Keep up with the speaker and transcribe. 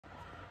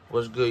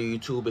What's good,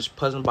 YouTube? It's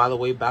Pleasant, by the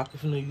way, back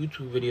with a new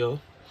YouTube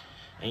video.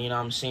 And you know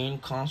what I'm saying?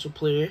 Console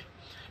player.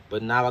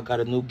 But now I got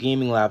a new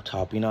gaming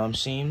laptop, you know what I'm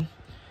saying?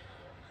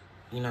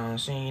 You know what I'm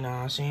saying? You know what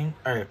I'm saying?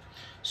 Alright.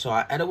 So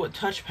I edit with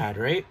Touchpad,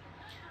 right?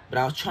 But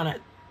I was trying to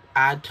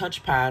add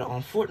Touchpad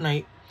on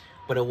Fortnite,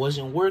 but it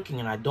wasn't working,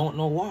 and I don't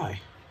know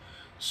why.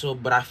 So,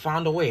 but I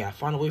found a way. I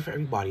found a way for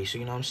everybody. So,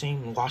 you know what I'm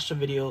saying? Watch the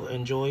video,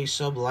 enjoy,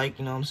 sub, like,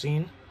 you know what I'm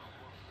saying?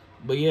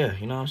 But yeah,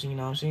 you know what I'm saying? You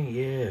know what I'm saying?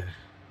 Yeah.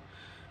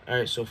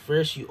 Alright, so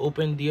first you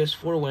open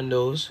PS4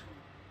 Windows.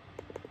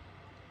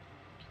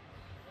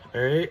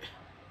 Alright.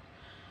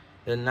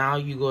 Then now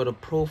you go to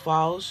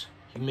Profiles.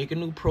 You make a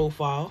new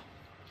profile.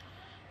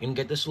 You can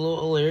get this little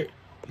alert.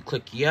 You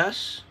click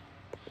Yes.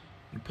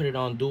 You put it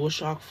on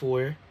DualShock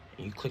 4.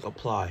 And you click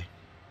Apply.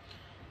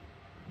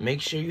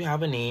 Make sure you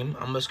have a name.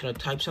 I'm just going to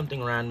type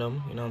something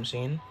random. You know what I'm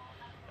saying?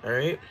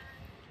 Alright.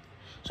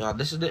 So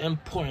this is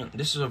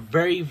a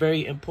very,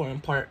 very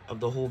important part of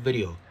the whole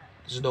video.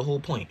 This is the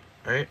whole point.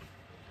 Alright.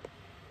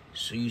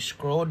 So you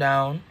scroll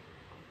down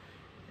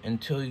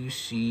until you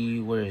see,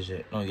 where is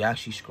it? No, you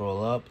actually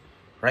scroll up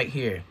right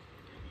here.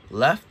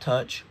 Left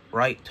touch,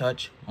 right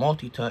touch,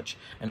 multi-touch,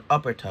 and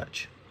upper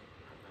touch.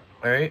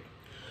 Alright?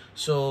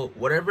 So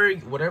whatever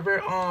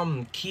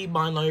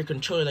keybind on your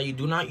controller that you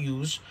do not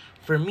use,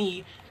 for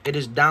me, it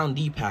is down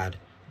D-pad.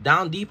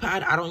 Down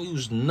D-pad, I don't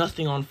use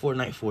nothing on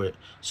Fortnite for it.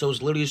 So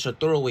it's literally just a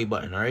throwaway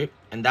button, alright?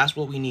 And that's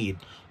what we need.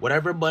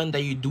 Whatever button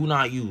that you do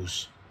not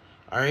use.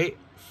 Alright?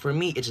 For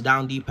me, it's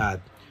down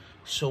D-pad.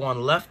 So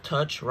on left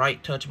touch,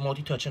 right touch,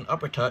 multi-touch, and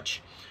upper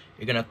touch,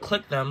 you're going to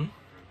click them,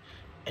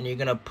 and you're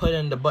going to put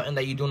in the button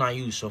that you do not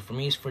use. So for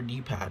me, it's for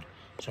D-pad.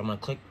 So I'm going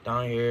to click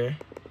down here,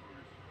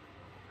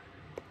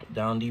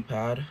 down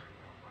D-pad,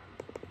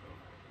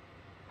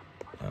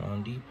 down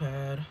on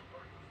D-pad.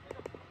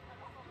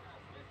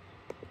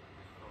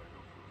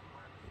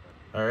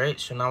 Alright,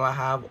 so now I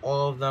have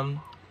all of them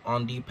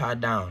on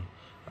D-pad down.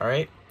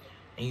 Alright,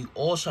 and you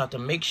also have to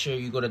make sure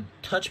you go to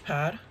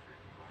Touchpad,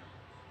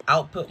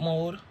 Output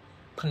Mode,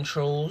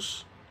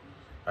 Controls,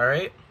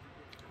 alright,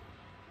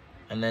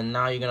 and then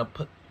now you're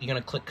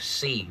gonna click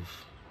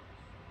Save.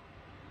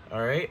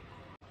 Alright,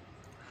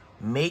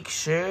 make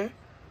sure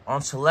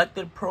on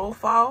selected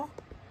profile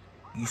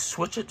you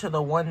switch it to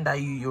the one that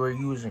you were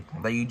using,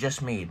 that you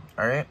just made.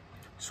 Alright,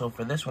 so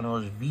for this one it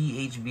was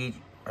VHVH,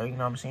 you know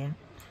what I'm saying?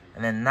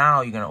 And then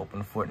now you're gonna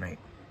open Fortnite.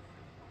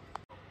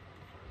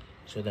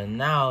 So then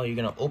now you're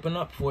gonna open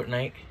up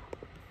Fortnite.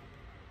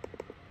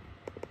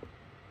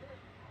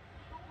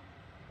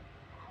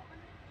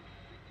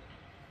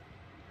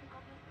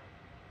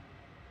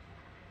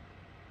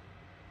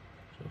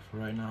 So for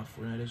right now,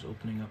 Fortnite is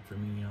opening up for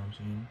me, you know what I'm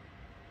saying?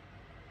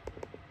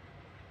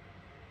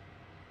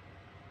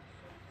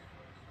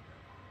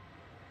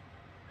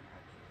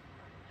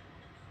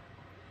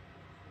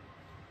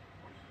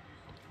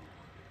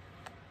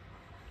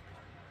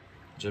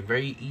 It's a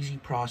very easy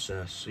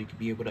process, so you can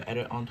be able to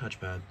edit on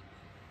Touchpad.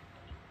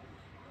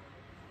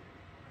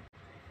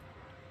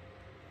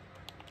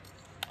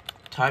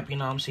 Type, you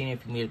know what I'm saying,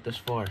 if you made it this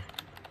far.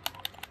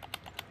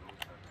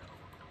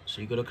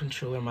 So you go to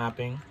controller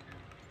mapping.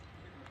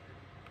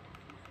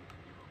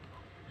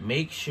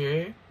 Make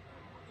sure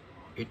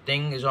your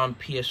thing is on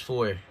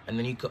PS4, and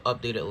then you can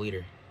update it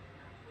later.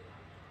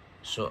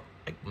 So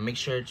make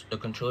sure the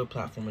controller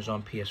platform is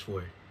on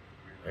PS4.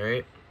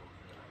 Alright?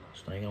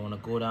 So now you're gonna wanna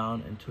go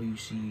down until you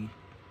see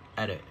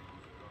edit.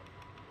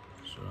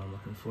 So I'm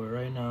looking for it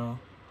right now.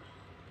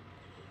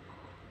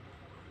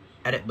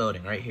 Edit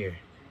building right here.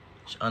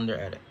 It's under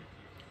edit.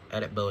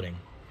 Edit building.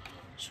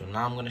 So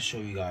now I'm gonna show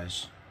you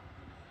guys.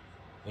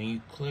 When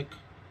you click,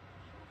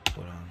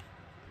 hold on.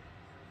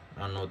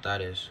 I don't know what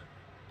that is.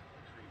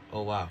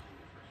 Oh wow.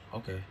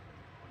 Okay.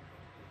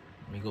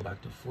 Let me go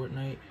back to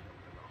Fortnite.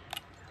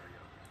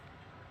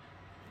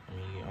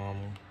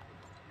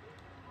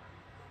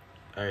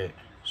 Alright.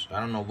 So I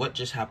don't know what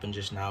just happened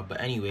just now,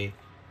 but anyway,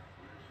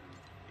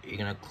 you're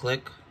gonna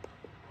click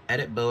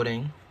edit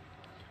building.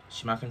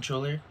 See my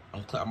controller?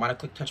 I'm about to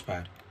click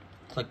touchpad.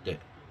 Clicked it.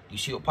 You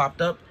see what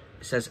popped up?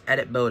 It says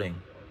edit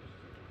building.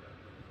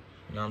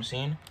 You know what I'm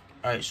saying?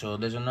 Alright, so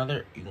there's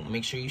another, you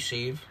make sure you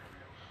save.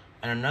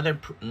 And another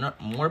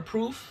more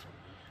proof,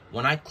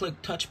 when I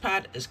click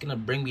touchpad, it's gonna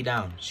bring me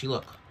down. See,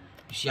 look.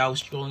 You see how I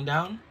was scrolling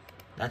down?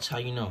 That's how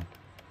you know.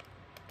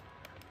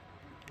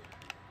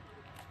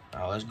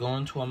 Now let's go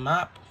into a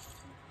map.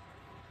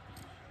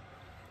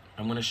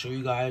 I'm gonna show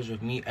you guys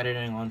with me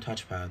editing on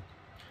touchpad.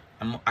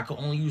 I can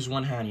only use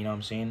one hand, you know what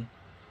I'm saying?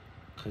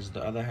 Cause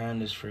the other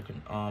hand is freaking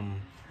you know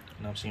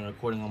what I'm saying,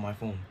 recording on my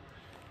phone.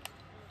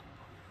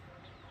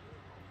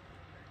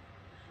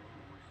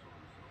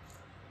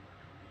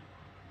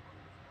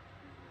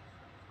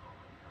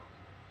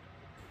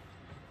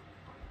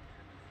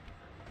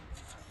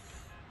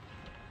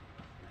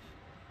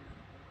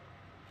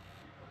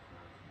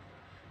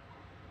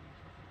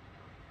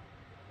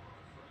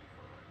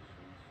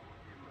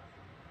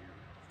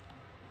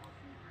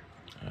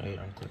 Alright,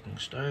 I'm clicking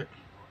start.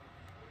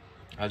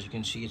 As you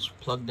can see, it's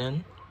plugged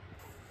in.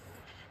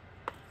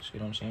 See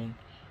what I'm saying?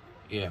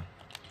 Yeah.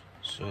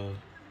 So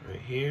right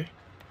here,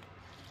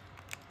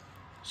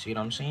 see what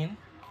I'm saying?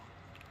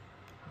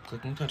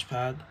 Clicking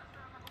touchpad,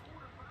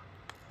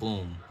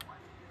 boom.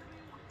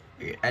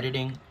 You're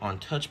editing on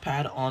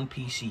touchpad on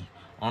PC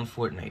on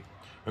Fortnite.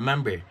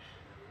 Remember,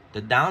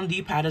 the down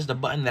D-pad is the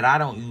button that I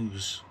don't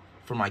use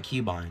for my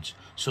keybinds,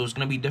 so it's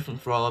gonna be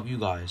different for all of you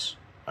guys.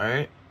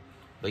 Alright?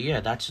 But yeah,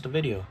 that's the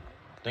video.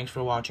 Thanks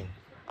for watching.